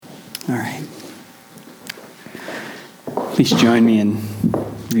All right. Please join me in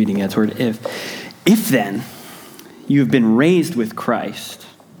reading God's word. If then you have been raised with Christ,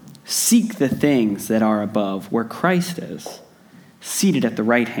 seek the things that are above, where Christ is, seated at the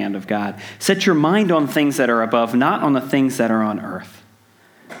right hand of God. Set your mind on things that are above, not on the things that are on earth.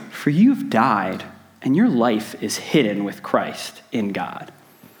 For you've died, and your life is hidden with Christ in God.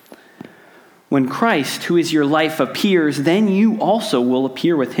 When Christ, who is your life, appears, then you also will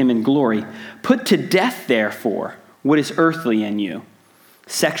appear with him in glory. Put to death, therefore, what is earthly in you: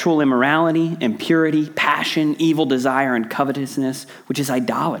 sexual immorality, impurity, passion, evil desire, and covetousness, which is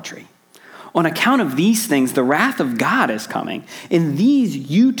idolatry. On account of these things, the wrath of God is coming. In these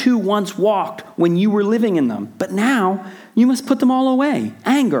you too once walked when you were living in them. But now you must put them all away: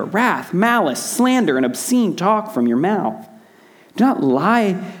 anger, wrath, malice, slander, and obscene talk from your mouth. Do not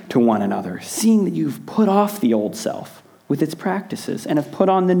lie to one another, seeing that you've put off the old self with its practices and have put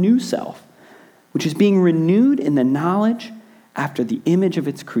on the new self, which is being renewed in the knowledge after the image of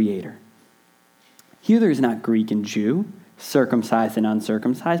its creator. Here there is not Greek and Jew, circumcised and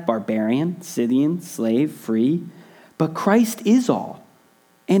uncircumcised, barbarian, Scythian, slave, free, but Christ is all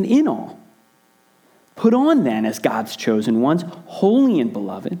and in all. Put on then, as God's chosen ones, holy and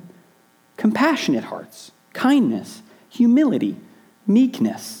beloved, compassionate hearts, kindness, humility,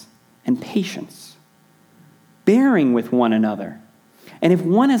 meekness, and patience, bearing with one another. And if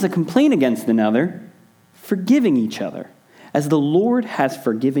one has a complaint against another, forgiving each other, as the Lord has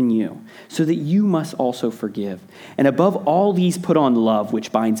forgiven you, so that you must also forgive. And above all these put on love,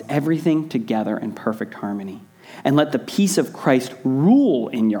 which binds everything together in perfect harmony. And let the peace of Christ rule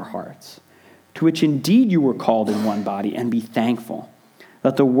in your hearts, to which indeed you were called in one body, and be thankful.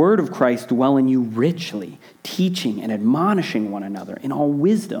 Let the word of Christ dwell in you richly, teaching and admonishing one another in all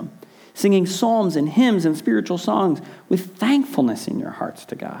wisdom, singing psalms and hymns and spiritual songs with thankfulness in your hearts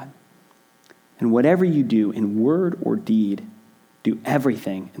to God. And whatever you do in word or deed, do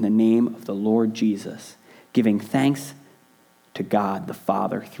everything in the name of the Lord Jesus, giving thanks to God the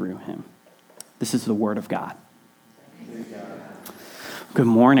Father through him. This is the word of God. Good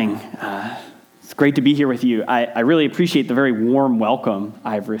morning. It's great to be here with you. I really appreciate the very warm welcome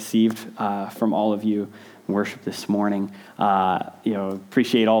I've received from all of you in worship this morning.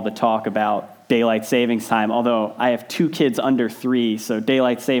 Appreciate all the talk about daylight savings time, although I have 2 kids under 3, so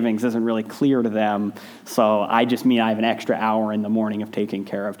daylight savings isn't really clear to them. So I just mean I have an extra hour in the morning of taking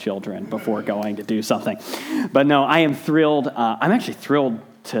care of children before going to do something. But no, I am thrilled. I'm actually thrilled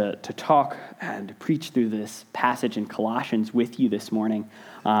to talk and to preach through this passage in Colossians with you this morning.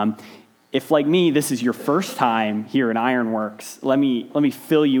 If, like me, this is your first time here at Ironworks, let me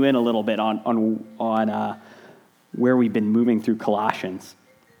fill you in a little bit on where we've been moving through Colossians.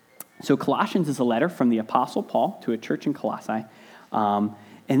 So Colossians is a letter from the Apostle Paul to a church in Colossae. And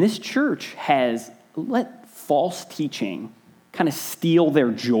this church has let false teaching kind of steal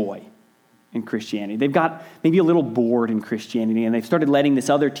their joy in Christianity. They've got maybe a little bored in Christianity, and they've started letting this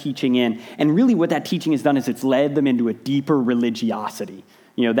other teaching in. And really what that teaching has done is it's led them into a deeper religiosity.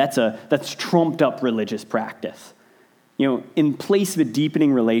 That's trumped up religious practice. In place of a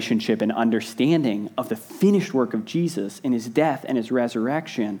deepening relationship and understanding of the finished work of Jesus in his death and his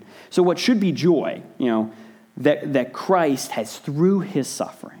resurrection. So what should be joy, that Christ has, through his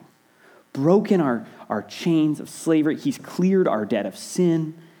suffering, broken our chains of slavery. He's cleared our debt of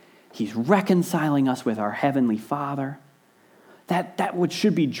sin. He's reconciling us with our heavenly Father. That what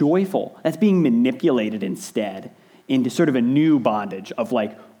should be joyful, that's being manipulated instead into sort of a new bondage of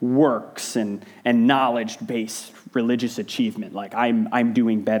like works and knowledge-based religious achievement, like I'm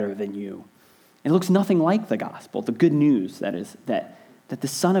doing better than you. It looks nothing like the gospel, the good news that is that the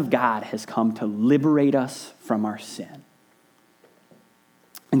Son of God has come to liberate us from our sin.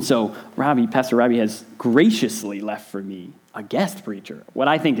 And so Pastor Robbie has graciously left for me a guest preacher, what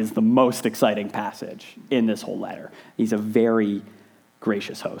I think is the most exciting passage in this whole letter. He's a very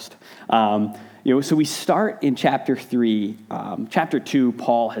gracious host. So we start in chapter 3. Chapter 2,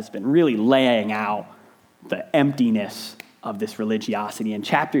 Paul has been really laying out the emptiness of this religiosity. In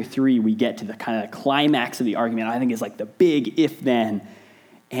chapter 3, we get to the kind of climax of the argument, I think is like the big if-then.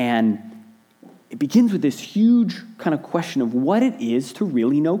 And it begins with this huge kind of question of what it is to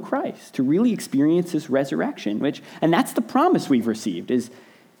really know Christ, to really experience this resurrection, and that's the promise we've received, is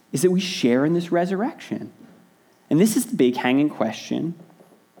that we share in this resurrection. And this is the big hanging question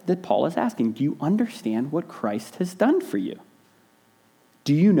that Paul is asking. Do you understand what Christ has done for you?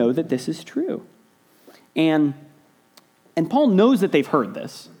 Do you know that this is true? And Paul knows that they've heard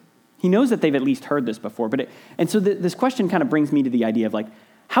this. He knows that they've at least heard this before. So this question kind of brings me to the idea of like,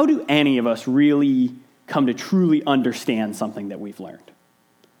 how do any of us really come to truly understand something that we've learned?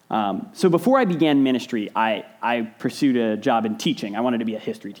 So before I began ministry, I pursued a job in teaching. I wanted to be a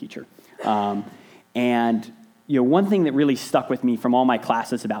history teacher. And one thing that really stuck with me from all my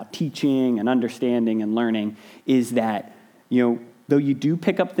classes about teaching and understanding and learning is that, though you do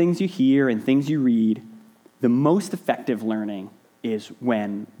pick up things you hear and things you read, the most effective learning is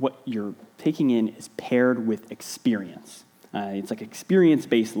when what you're taking in is paired with experience. It's like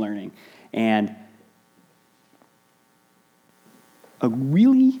experience-based learning. And a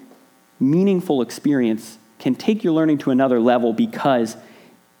really meaningful experience can take your learning to another level because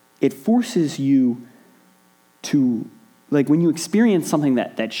it forces you to, like when you experience something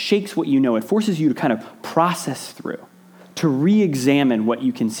that shakes what you know, it forces you to kind of process through, to re-examine what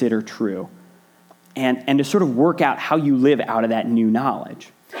you consider true, and to sort of work out how you live out of that new knowledge.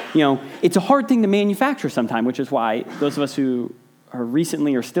 It's a hard thing to manufacture sometimes, which is why those of us who are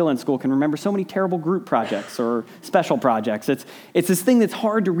recently or still in school can remember so many terrible group projects or special projects. It's this thing that's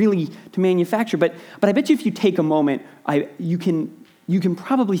hard to manufacture. But I bet you if you take a moment, you can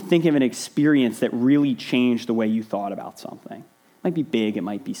probably think of an experience that really changed the way you thought about something. It might be big, it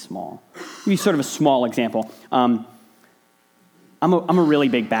might be small. Maybe sort of a small example. I'm a really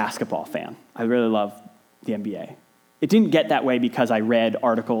big basketball fan. I really love the NBA. It didn't get that way because I read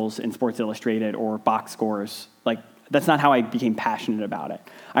articles in Sports Illustrated or box scores. That's not how I became passionate about it.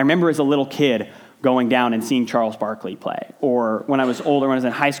 I remember as a little kid going down and seeing Charles Barkley play, or when I was older, when I was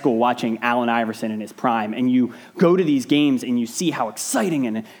in high school, watching Allen Iverson in his prime, and you go to these games and you see how exciting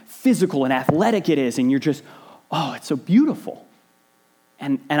and physical and athletic it is, and you're just, oh, it's so beautiful.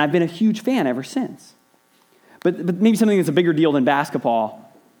 And I've been a huge fan ever since. But maybe something that's a bigger deal than basketball.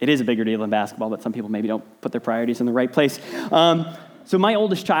 It is a bigger deal than basketball, but some people maybe don't put their priorities in the right place. So my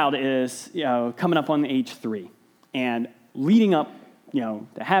oldest child is coming up on age 3, and leading up to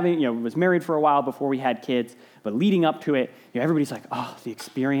having, was married for a while before we had kids, but leading up to it, everybody's like, oh, the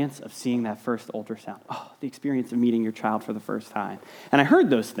experience of seeing that first ultrasound. Oh, the experience of meeting your child for the first time. And I heard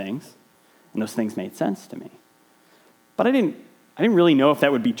those things, and those things made sense to me. But I didn't really know if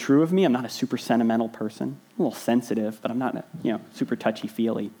that would be true of me. I'm not a super sentimental person. I'm a little sensitive, but I'm not, super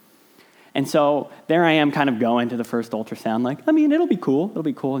touchy-feely. And so there I am kind of going to the first ultrasound, it'll be cool. It'll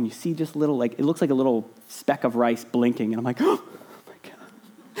be cool. And you see just little, it looks like a little speck of rice blinking. And I'm like, oh,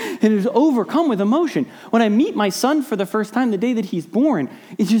 and it's overcome with emotion. When I meet my son for the first time, the day that he's born,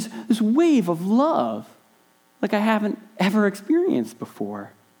 it's just this wave of love like I haven't ever experienced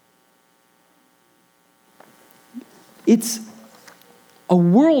before. It's a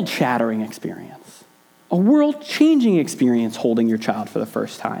world-shattering experience, a world-changing experience holding your child for the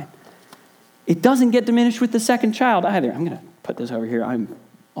first time. It doesn't get diminished with the second child either. I'm going to put this over here. I'm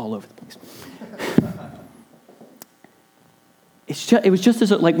all over the place. It was just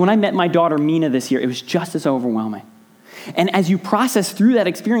as, when I met my daughter Mina this year, it was just as overwhelming. And as you process through that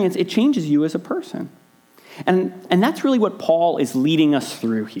experience, it changes you as a person. And that's really what Paul is leading us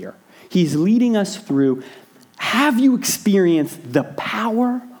through here. He's leading us through, have you experienced the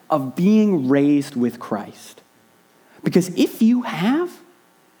power of being raised with Christ? Because if you have,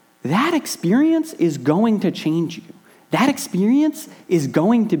 that experience is going to change you. That experience is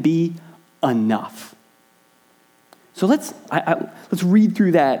going to be enough. So let's read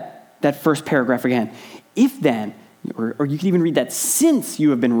through that first paragraph again. If then, or you can even read that, since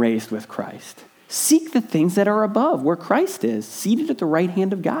you have been raised with Christ, seek the things that are above, where Christ is, seated at the right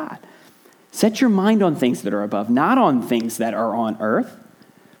hand of God. Set your mind on things that are above, not on things that are on earth.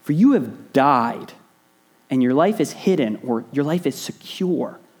 For you have died, and your life is hidden, or your life is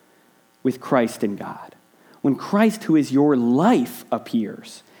secure with Christ in God. When Christ, who is your life,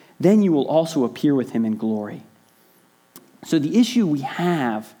 appears, then you will also appear with him in glory. So the issue we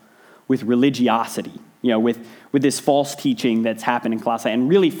have with religiosity, with this false teaching that's happened in Colossae, and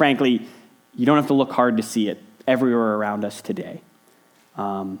really, frankly, you don't have to look hard to see it everywhere around us today.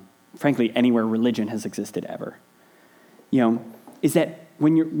 Frankly, anywhere religion has existed ever, is that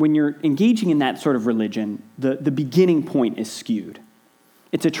when you're engaging in that sort of religion, the beginning point is skewed.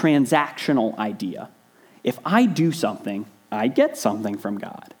 It's a transactional idea. If I do something, I get something from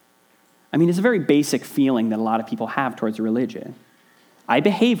God. It's a very basic feeling that a lot of people have towards a religion. I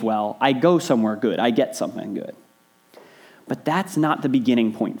behave well, I go somewhere good, I get something good. But that's not the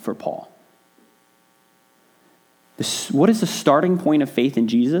beginning point for Paul. What is the starting point of faith in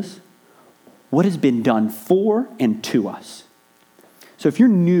Jesus? What has been done for and to us. So if you're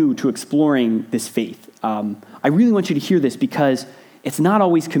new to exploring this faith, I really want you to hear this because it's not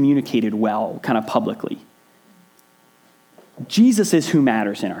always communicated well, kind of publicly. Jesus is who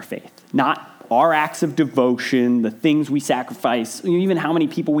matters in our faith, not our acts of devotion, the things we sacrifice, even how many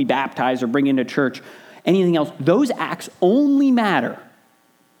people we baptize or bring into church, anything else. Those acts only matter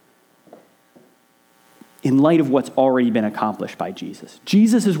in light of what's already been accomplished by Jesus.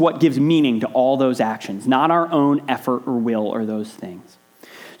 Jesus is what gives meaning to all those actions, not our own effort or will or those things.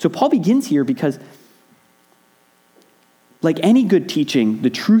 So Paul begins here because, like any good teaching,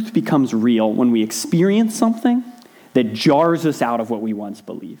 the truth becomes real when we experience something that jars us out of what we once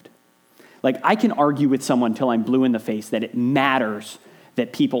believed. Like, I can argue with someone till I'm blue in the face that it matters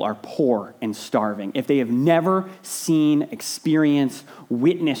that people are poor and starving. If they have never seen, experienced,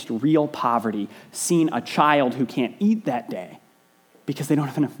 witnessed real poverty, seen a child who can't eat that day because they don't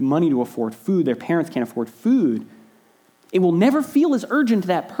have enough money to afford food, their parents can't afford food, it will never feel as urgent to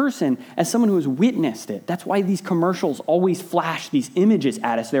that person as someone who has witnessed it. That's why these commercials always flash these images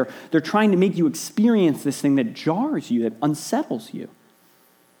at us. They're trying to make you experience this thing that jars you, that unsettles you.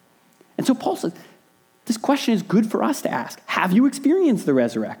 And so Paul says, this question is good for us to ask. Have you experienced the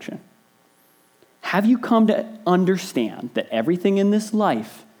resurrection? Have you come to understand that everything in this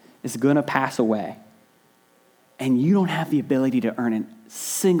life is going to pass away, and you don't have the ability to earn a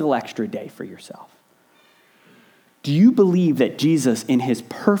single extra day for yourself? Do you believe that Jesus, in his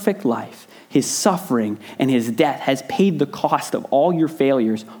perfect life, his suffering, and his death, has paid the cost of all your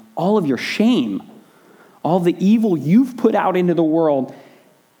failures, all of your shame, all the evil you've put out into the world?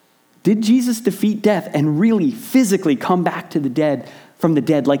 Did Jesus defeat death and really physically come back from the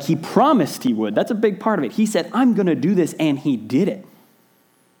dead like he promised he would? That's a big part of it. He said, I'm going to do this, and he did it.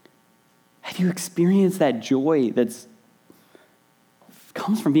 Have you experienced that joy that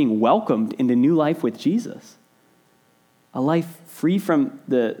comes from being welcomed into new life with Jesus? A life free from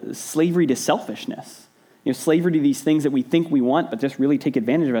the slavery to selfishness. Slavery to these things that we think we want, but just really take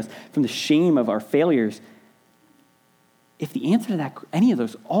advantage of us, from the shame of our failures. If the answer to that,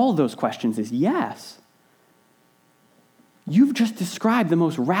 all of those questions is yes, you've just described the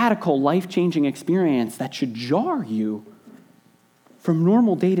most radical, life-changing experience that should jar you from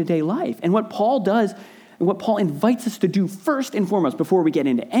normal day-to-day life. And what Paul does, and what Paul invites us to do first and foremost, before we get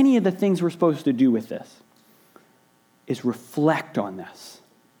into any of the things we're supposed to do with this, is reflect on this,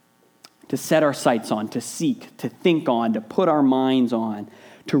 to set our sights on, to seek, to think on, to put our minds on,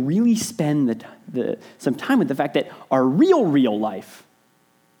 to really spend some time with the fact that our real life,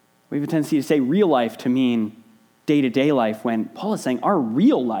 we have a tendency to say real life to mean day-to-day life, when Paul is saying our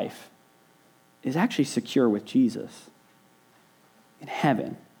real life is actually secure with Jesus in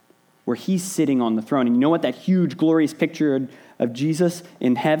heaven, where he's sitting on the throne. And you know what? That huge, glorious picture of Jesus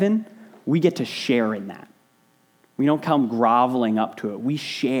in heaven, we get to share in that. We don't come groveling up to it. We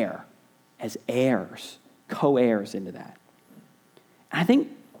share as heirs, co-heirs into that. And I think,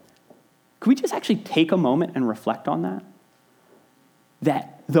 could we just actually take a moment and reflect on that?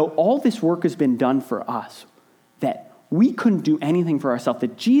 That though all this work has been done for us, that we couldn't do anything for ourselves,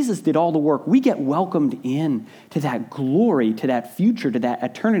 that Jesus did all the work, we get welcomed in to that glory, to that future, to that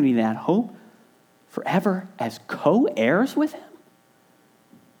eternity, that hope, forever as co-heirs with him?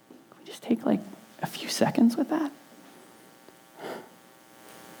 Can we just take a few seconds with that?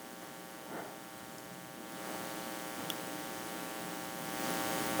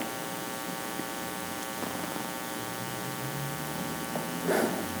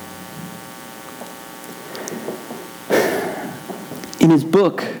 In his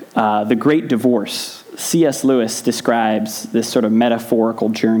book, The Great Divorce, C.S. Lewis describes this sort of metaphorical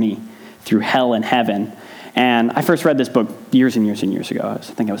journey through hell and heaven. And I first read this book years and years and years ago. I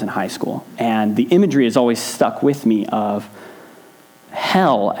think I was in high school. And the imagery has always stuck with me of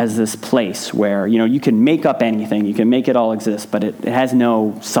hell as this place where, you can make up anything, you can make it all exist, but it has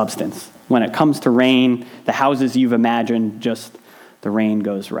no substance. When it comes to rain, the houses you've imagined, just the rain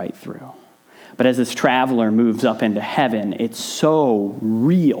goes right through. But as this traveler moves up into heaven, it's so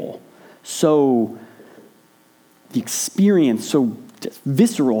real, the experience so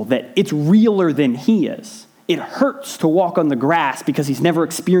visceral that it's realer than he is. It hurts to walk on the grass because he's never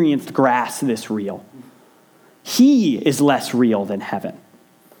experienced grass this real. He is less real than heaven.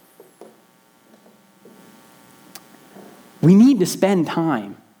 We need to spend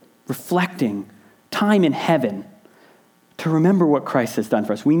time reflecting, time in heaven, to remember what Christ has done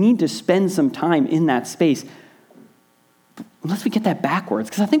for us. We need to spend some time in that space, unless we get that backwards,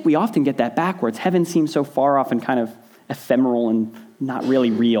 because I think we often get that backwards. Heaven seems so far off and kind of ephemeral and not really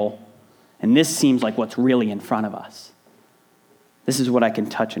real. And this seems like what's really in front of us. This is what I can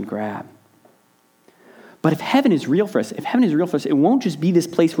touch and grab. But if heaven is real for us, it won't just be this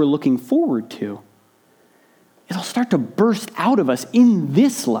place we're looking forward to. It'll start to burst out of us in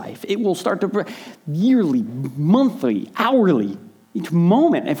this life. It will start to yearly, monthly, hourly, each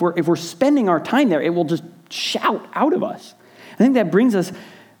moment. If we're spending our time there, it will just shout out of us. I think that brings us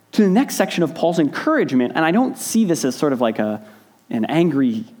to the next section of Paul's encouragement, and I don't see this as sort of like an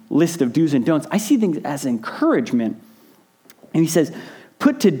angry list of do's and don'ts. I see things as encouragement. And he says,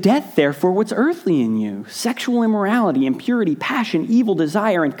 put to death, therefore, what's earthly in you, sexual immorality, impurity, passion, evil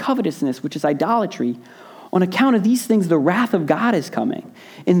desire, and covetousness, which is idolatry. On account of these things, the wrath of God is coming.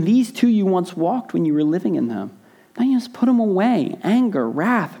 In these too you once walked when you were living in them. Now you must put them away: anger,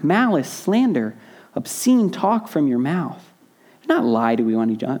 wrath, malice, slander, obscene talk from your mouth. Do not lie to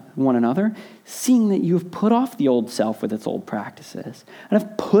one another, seeing that you have put off the old self with its old practices, and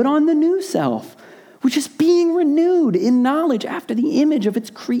have put on the new self, which is being renewed in knowledge after the image of its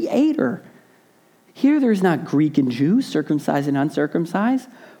creator. Here there is not Greek and Jew, circumcised and uncircumcised,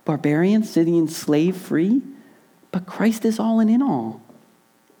 barbarian, Scythian, slave, free, but Christ is all and in all.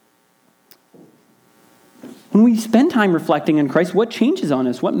 When we spend time reflecting on Christ, what changes on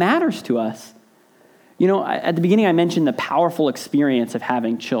us? What matters to us? You know, at the beginning I mentioned the powerful experience of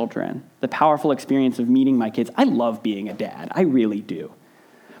having children, the powerful experience of meeting my kids. I love being a dad. I really do.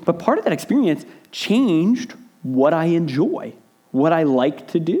 But part of that experience changed what I enjoy, what I like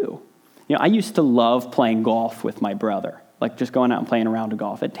to do. You know, I used to love playing golf with my brother, like just going out and playing a round of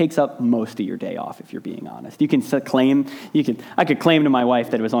golf. It takes up most of your day off, if you're being honest. I could claim to my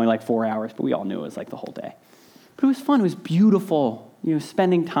wife that it was only like 4 hours, but we all knew it was like the whole day. But it was fun. It was beautiful. You know,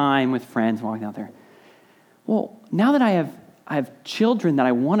 spending time with friends, walking out there. Well, now that I have children that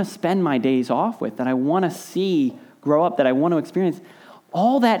I want to spend my days off with, that I want to see grow up, that I want to experience,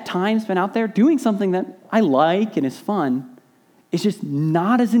 all that time spent out there doing something that I like and is fun is just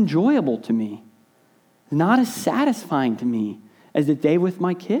not as enjoyable to me, not as satisfying to me as the day with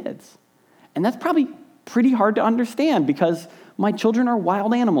my kids. And that's probably pretty hard to understand because my children are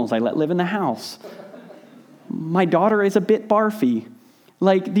wild animals I let live in the house. My daughter is a bit barfy.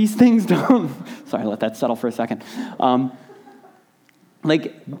 Like, these things don't... Sorry, let that settle for a second.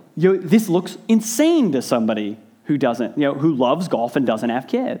 This looks insane to somebody who doesn't, who loves golf and doesn't have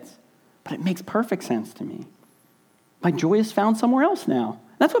kids. But it makes perfect sense to me. My joy is found somewhere else now.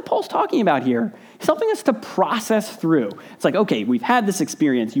 That's what Paul's talking about here. He's helping us to process through. It's like, okay, we've had this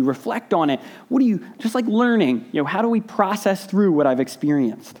experience. You reflect on it. Just like learning, how do we process through what I've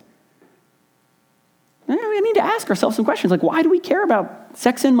experienced? We need to ask ourselves some questions like, why do we care about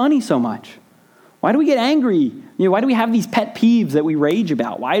sex and money so much? Why do we get angry? Why do we have these pet peeves that we rage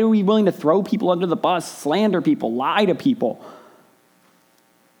about? Why are we willing to throw people under the bus, slander people, lie to people?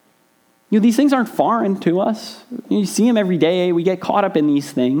 These things aren't foreign to us. You see them every day. We get caught up in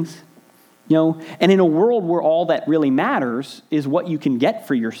these things. And in a world where all that really matters is what you can get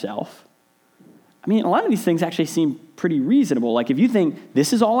for yourself, a lot of these things actually seem pretty reasonable. Like if you think,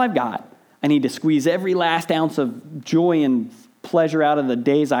 this is all I've got, I need to squeeze every last ounce of joy and pleasure out of the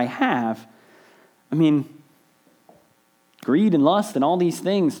days I have, greed and lust and all these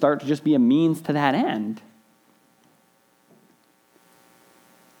things start to just be a means to that end.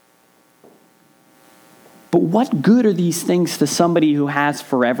 But what good are these things to somebody who has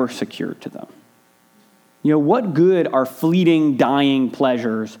forever secured to them? What good are fleeting, dying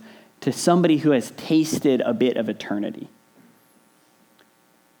pleasures to somebody who has tasted a bit of eternity?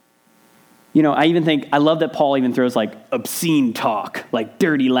 I love that Paul even throws like obscene talk, like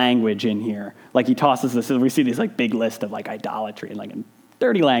dirty language in here. Like he tosses this, we see this like big list of like idolatry and like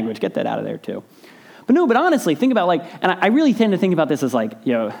dirty language. Get that out of there too. But honestly, think about and I really tend to think about this as like,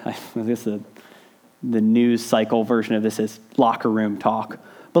 this is the news cycle version of this is locker room talk.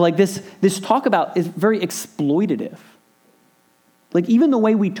 But like this talk about is very exploitative. Like even the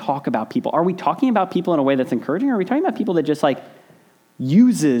way we talk about people, are we talking about people in a way that's encouraging, or are we talking about people that just like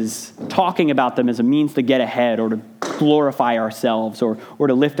uses talking about them as a means to get ahead or to glorify ourselves or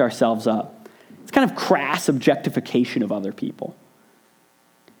to lift ourselves up? It's kind of crass objectification of other people.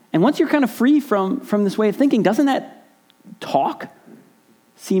 And once you're kind of free from this way of thinking, doesn't that talk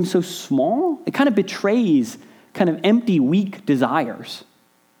seem so small? It kind of betrays kind of empty, weak desires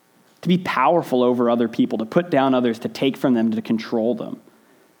to be powerful over other people, to put down others, to take from them, to control them.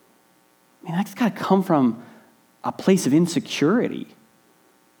 That's got to come from a place of insecurity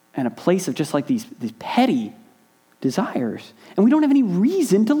and a place of just like these petty desires. And we don't have any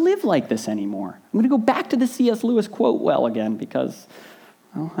reason to live like this anymore. I'm going to go back to the C.S. Lewis quote again because,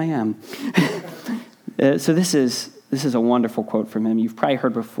 I am. So this is a wonderful quote from him. You've probably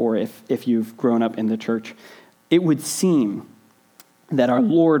heard before if you've grown up in the church. It would seem that our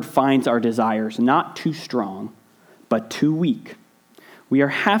Lord finds our desires not too strong, but too weak. We are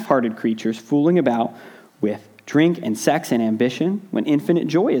half-hearted creatures fooling about with drink and sex and ambition when infinite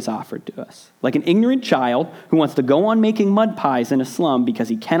joy is offered to us. Like an ignorant child who wants to go on making mud pies in a slum because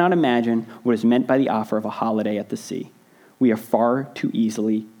he cannot imagine what is meant by the offer of a holiday at the sea. We are far too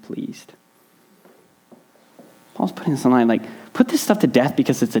easily pleased. Paul's putting this in line like, Put this stuff to death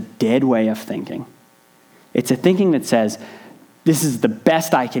because it's a dead way of thinking. It's a thinking that says, this is the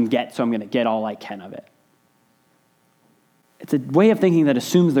best I can get, so I'm going to get all I can of it. It's a way of thinking that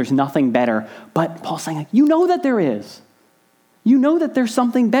assumes there's nothing better, but Paul's saying, you know that there is. You know that there's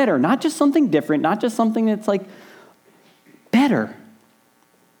something better, not just something different, not just something that's like better.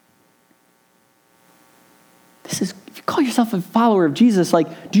 This is, if you call yourself a follower of Jesus,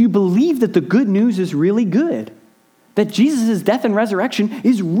 like, do you believe that the good news is really good? That Jesus' death and resurrection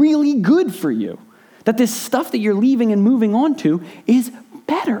is really good for you? That this stuff that you're leaving and moving on to is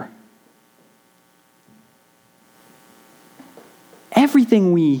better?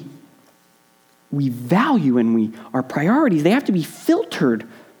 Everything we value and our priorities, they have to be filtered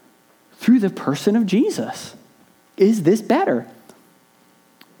through the person of Jesus. Is this better?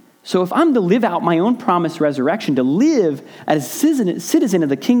 So if I'm to live out my own promised resurrection, to live as a citizen of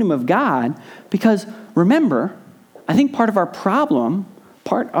the kingdom of God, because remember, I think part of our problem,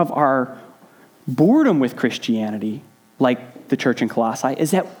 part of our boredom with Christianity, like the church in Colossae,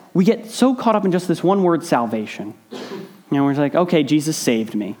 is that we get so caught up in just this one word, salvation. We're like, okay, Jesus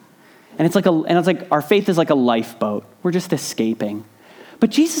saved me. And it's like our faith is like a lifeboat. We're just escaping. But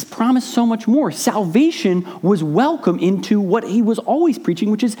Jesus promised so much more. Salvation was welcome into what he was always preaching,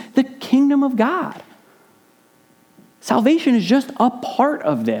 which is the kingdom of God. Salvation is just a part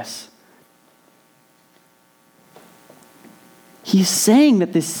of this. He's saying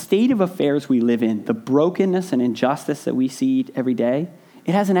that this state of affairs we live in, the brokenness and injustice that we see every day,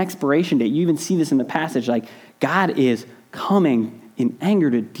 it has an expiration date. You even see this in the passage, like God is coming in anger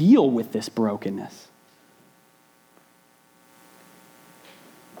to deal with this brokenness.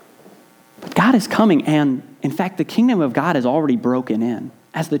 But God is coming, and in fact, the kingdom of God is already broken in.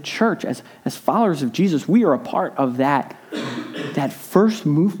 As the church, as followers of Jesus, we are a part of that first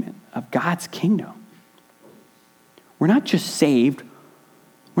movement of God's kingdom. We're not just saved.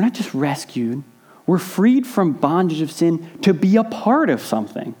 We're not just rescued. We're freed from bondage of sin to be a part of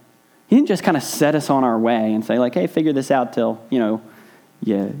something. He didn't just kind of set us on our way and say, like, hey, figure this out till,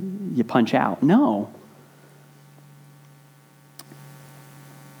 you punch out. No.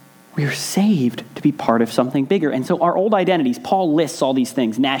 We are saved to be part of something bigger. And so our old identities, Paul lists all these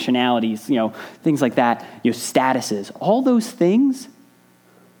things, nationalities, things like that, statuses. All those things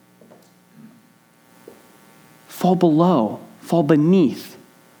fall beneath,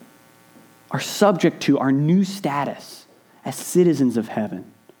 are subject to our new status as citizens of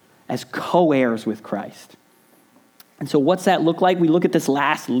heaven, as co-heirs with Christ. And so what's that look like? We look at this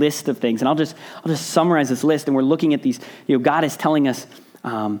last list of things, and I'll just summarize this list, and we're looking at these, God is telling us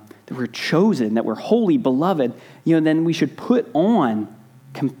that we're chosen, that we're holy, beloved, then we should put on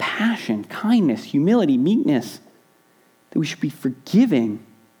compassion, kindness, humility, meekness, that we should be forgiving,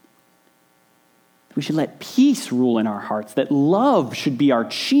 that we should let peace rule in our hearts, that love should be our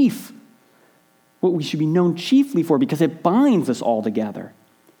chief, what we should be known chiefly for because it binds us all together.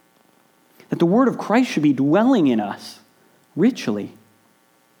 That the word of Christ should be dwelling in us richly.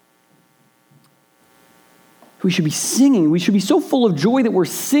 We should be singing. We should be so full of joy that we're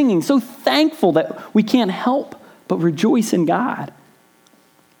singing, so thankful that we can't help but rejoice in God.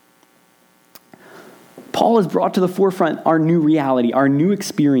 Paul has brought to the forefront our new reality, our new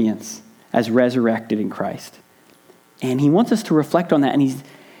experience as resurrected in Christ. And he wants us to reflect on that, and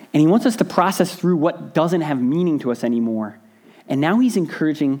he wants us to process through what doesn't have meaning to us anymore. And now he's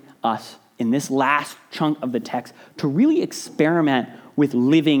encouraging us in this last chunk of the text to really experiment with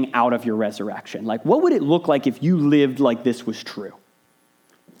living out of your resurrection. Like, what would it look like if you lived like this was true?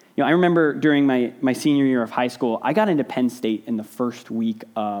 I remember during my senior year of high school, I got into Penn State in the first week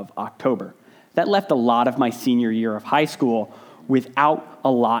of October. That left a lot of my senior year of high school without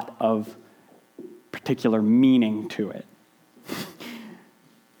a lot of particular meaning to it.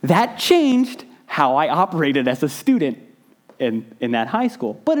 That changed how I operated as a student in that high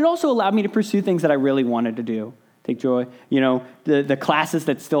school. But it also allowed me to pursue things that I really wanted to do. Take joy. The classes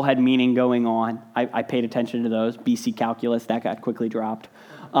that still had meaning going on, I paid attention to those. BC Calculus, that got quickly dropped.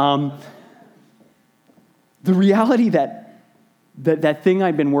 The reality that thing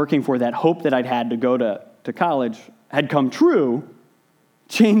I'd been working for, that hope that I'd had to go to college, had come true,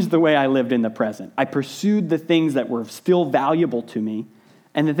 changed the way I lived in the present. I pursued the things that were still valuable to me,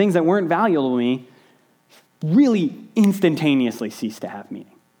 and the things that weren't valuable to me really instantaneously ceased to have meaning.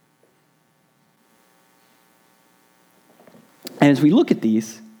 And as we look at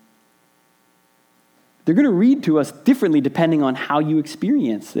these, they're going to read to us differently depending on how you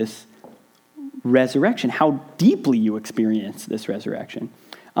experience this resurrection, how deeply you experience this resurrection.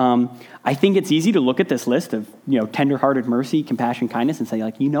 I think it's easy to look at this list of, tenderhearted mercy, compassion, kindness, and say,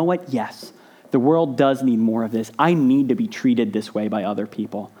 like, you know what? Yes, the world does need more of this. I need to be treated this way by other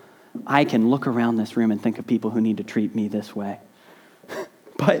people. I can look around this room and think of people who need to treat me this way.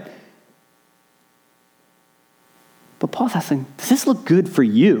 But Paul's asking, does this look good for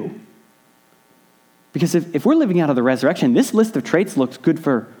you? Because if we're living out of the resurrection, this list of traits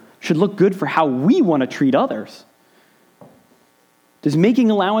should look good for how we want to treat others. Does making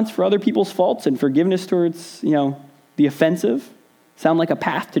allowance for other people's faults and forgiveness towards, the offensive sound like a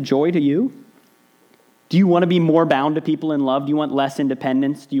path to joy to you? Do you want to be more bound to people in love? Do you want less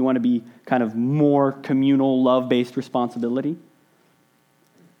independence? Do you want to be kind of more communal, love-based responsibility?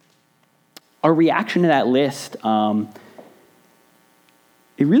 Our reaction to that list, it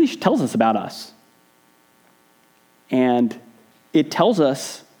really tells us about us. And it tells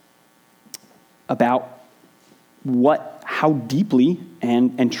us about how deeply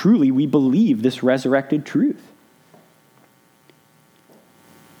and truly we believe this resurrected truth.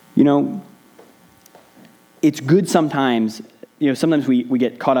 It's good sometimes, sometimes we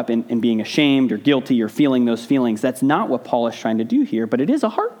get caught up in being ashamed or guilty or feeling those feelings. That's not what Paul is trying to do here, but it is a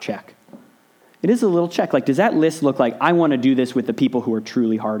heart check. It is a little check. Like, does that list look like I want to do this with the people who are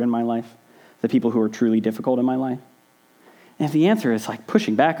truly hard in my life, the people who are truly difficult in my life? And if the answer is like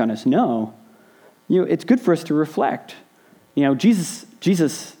pushing back on us, no, it's good for us to reflect.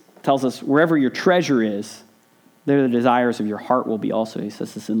 Jesus tells us wherever your treasure is, there the desires of your heart will be also. He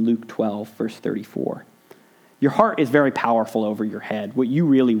says this in Luke 12, verse 34. Your heart is very powerful over your head. What you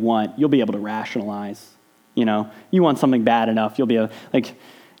really want, you'll be able to rationalize. You want something bad enough, you'll be able,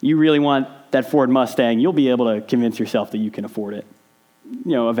 you really want that Ford Mustang, you'll be able to convince yourself that you can afford it,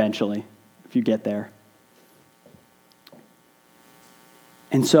 eventually, if you get there.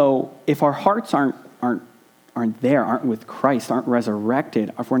 And so if our hearts aren't with Christ, aren't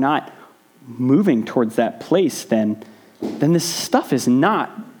resurrected, if we're not moving towards that place, then this stuff is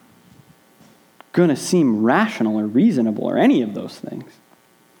not going to seem rational or reasonable or any of those things.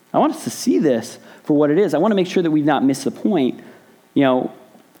 I want us to see this for what it is. I want to make sure that we've not missed the point.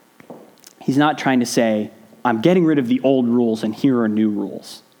 He's not trying to say, I'm getting rid of the old rules and here are new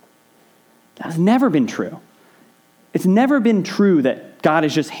rules. That's never been true. It's never been true that God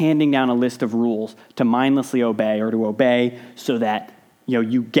is just handing down a list of rules to mindlessly obey or to obey so that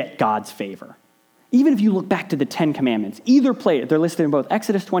you get God's favor. Even if you look back to the 10 Commandments, either place, they're listed in both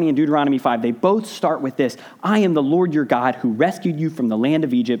Exodus 20 and Deuteronomy 5, they both start with this: I am the Lord your God who rescued you from the land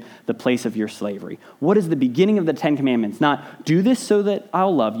of Egypt, the place of your slavery. What is the beginning of the 10 Commandments? Not, do this so that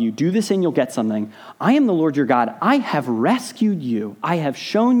I'll love you, do this and you'll get something. I am the Lord your God. I have rescued you. I have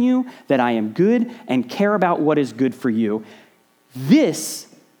shown you that I am good and care about what is good for you. These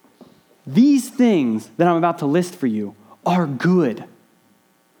things that I'm about to list for you are good.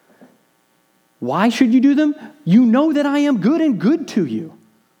 Why should you do them? You know that I am good and good to you.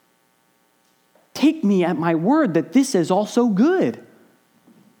 Take me at my word that this is also good.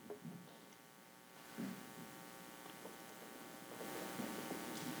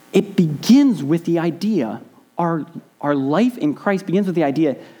 It begins with the idea, our life in Christ begins with the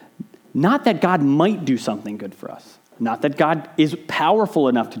idea, not that God might do something good for us, not that God is powerful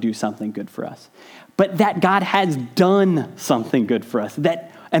enough to do something good for us, but that God has done something good for us,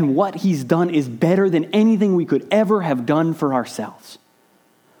 and what he's done is better than anything we could ever have done for ourselves.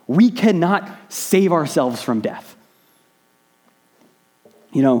 We cannot save ourselves from death.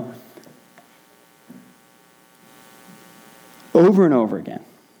 Over and over again,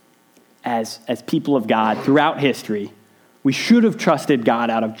 as people of God throughout history, we should have trusted God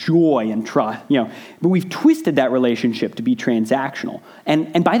out of joy and trust, but we've twisted that relationship to be transactional.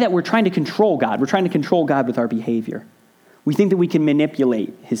 And by that, we're trying to control God. We're trying to control God with our behavior. We think that we can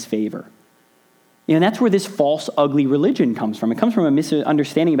manipulate his favor. And that's where this false, ugly religion comes from. It comes from a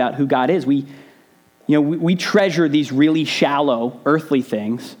misunderstanding about who God is. We treasure these really shallow, earthly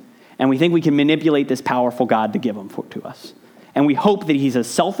things, and we think we can manipulate this powerful God to give them to us. And we hope that he's as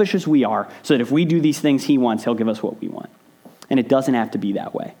selfish as we are, so that if we do these things he wants, he'll give us what we want. And it doesn't have to be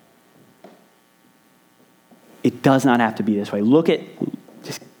that way. It does not have to be this way. Look at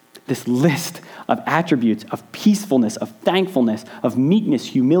just this list of attributes of peacefulness, of thankfulness, of meekness,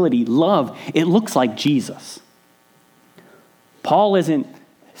 humility, love. It looks like Jesus. Paul isn't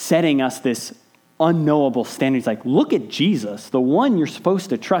setting us this unknowable standard. He's like, look at Jesus, the one you're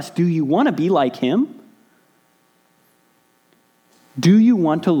supposed to trust. Do you want to be like him? Do you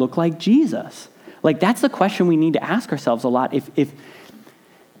want to look like Jesus? Like, that's the question we need to ask ourselves a lot.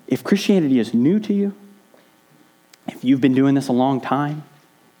 If Christianity is new to you, if you've been doing this a long time,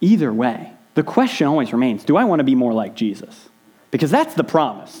 either way, the question always remains, do I want to be more like Jesus? Because that's the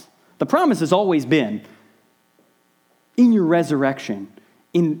promise. The promise has always been, in your resurrection,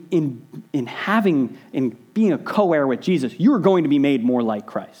 in being a co-heir with Jesus, you are going to be made more like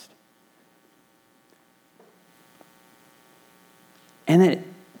Christ. And that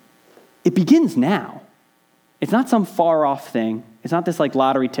it begins now. It's not some far off thing. It's not this like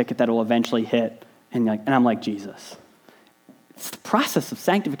lottery ticket that will eventually hit and I'm like Jesus. It's the process of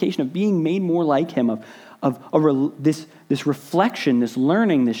sanctification, of being made more like him, this reflection, this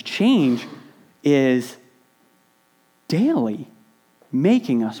learning, this change is daily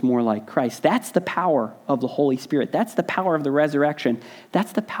making us more like Christ. That's the power of the Holy Spirit. That's the power of the resurrection.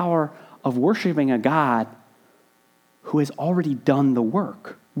 That's the power of worshiping a God who has already done the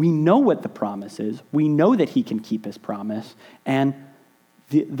work. We know what the promise is. We know that he can keep his promise. And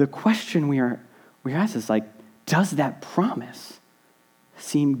the question we ask is like, does that promise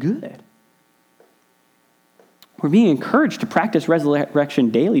seem good? We're being encouraged to practice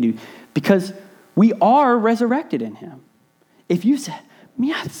resurrection daily because we are resurrected in him. If you said,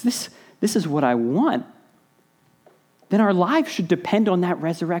 yes, this is what I want, then our lives should depend on that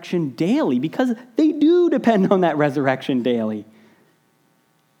resurrection daily, because they do depend on that resurrection daily.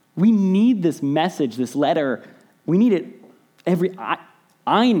 We need this message, this letter. We need it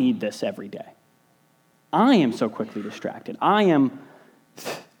I need this every day. I am so quickly distracted. I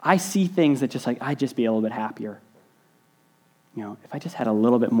see things that I'd just be a little bit happier. If I just had a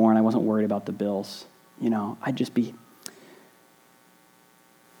little bit more and I wasn't worried about the bills,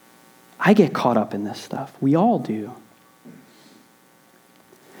 I get caught up in this stuff. We all do.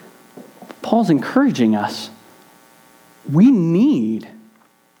 Paul's encouraging us. We need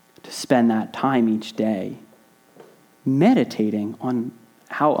to spend that time each day meditating on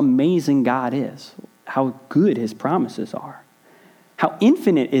how amazing God is, how good his promises are, how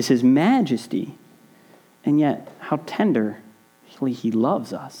infinite is his majesty, and yet how tenderly he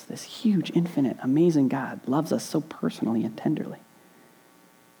loves us. This huge, infinite, amazing God loves us so personally and tenderly.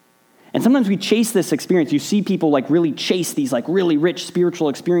 And sometimes we chase this experience. You see people really chase these really rich spiritual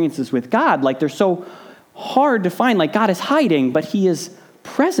experiences with God. They're so hard to find. God is hiding, but he is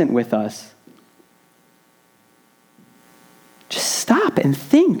present with us. Just stop and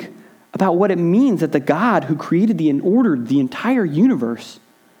think about what it means that the God who created and ordered the entire universe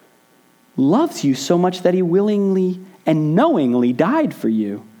loves you so much that he willingly and knowingly died for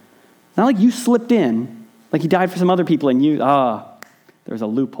you. Not like you slipped in, like he died for some other people and there's a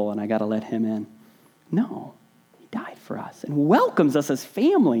loophole and I got to let him in. No, he died for us and welcomes us as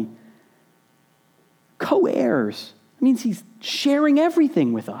family, co-heirs. It means he's sharing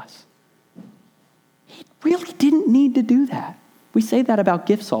everything with us. He really didn't need to do that. We say that about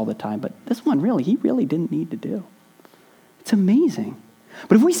gifts all the time, but this one he really didn't need to do. It's amazing.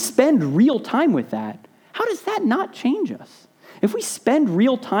 But if we spend real time with that, how does that not change us? If we spend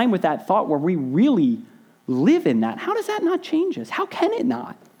real time with that thought where we really live in that, how does that not change us? How can it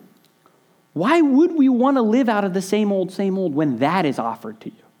not? Why would we want to live out of the same old when that is offered to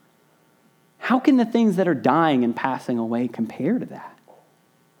you? How can the things that are dying and passing away compare to that?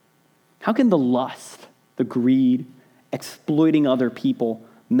 How can the lust, the greed, exploiting other people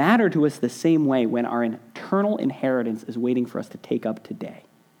matter to us the same way when our eternal inheritance is waiting for us to take up today?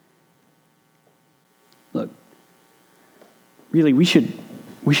 Look, really, we should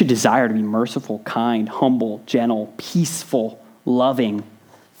desire to be merciful, kind, humble, gentle, peaceful, loving,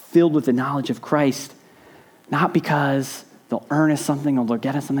 filled with the knowledge of Christ, not because they'll earn us something or they'll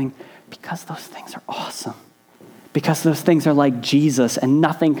get us something, because those things are awesome. Because those things are like Jesus, and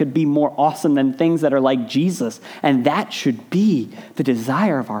nothing could be more awesome than things that are like Jesus. And that should be the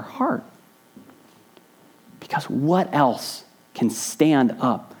desire of our heart. Because what else can stand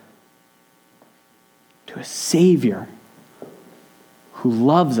up to a Savior who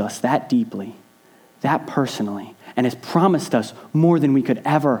loves us that deeply, that personally, and has promised us more than we could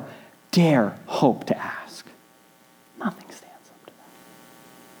ever dare hope to ask? Nothing stands up to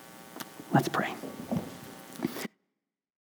that. Let's pray.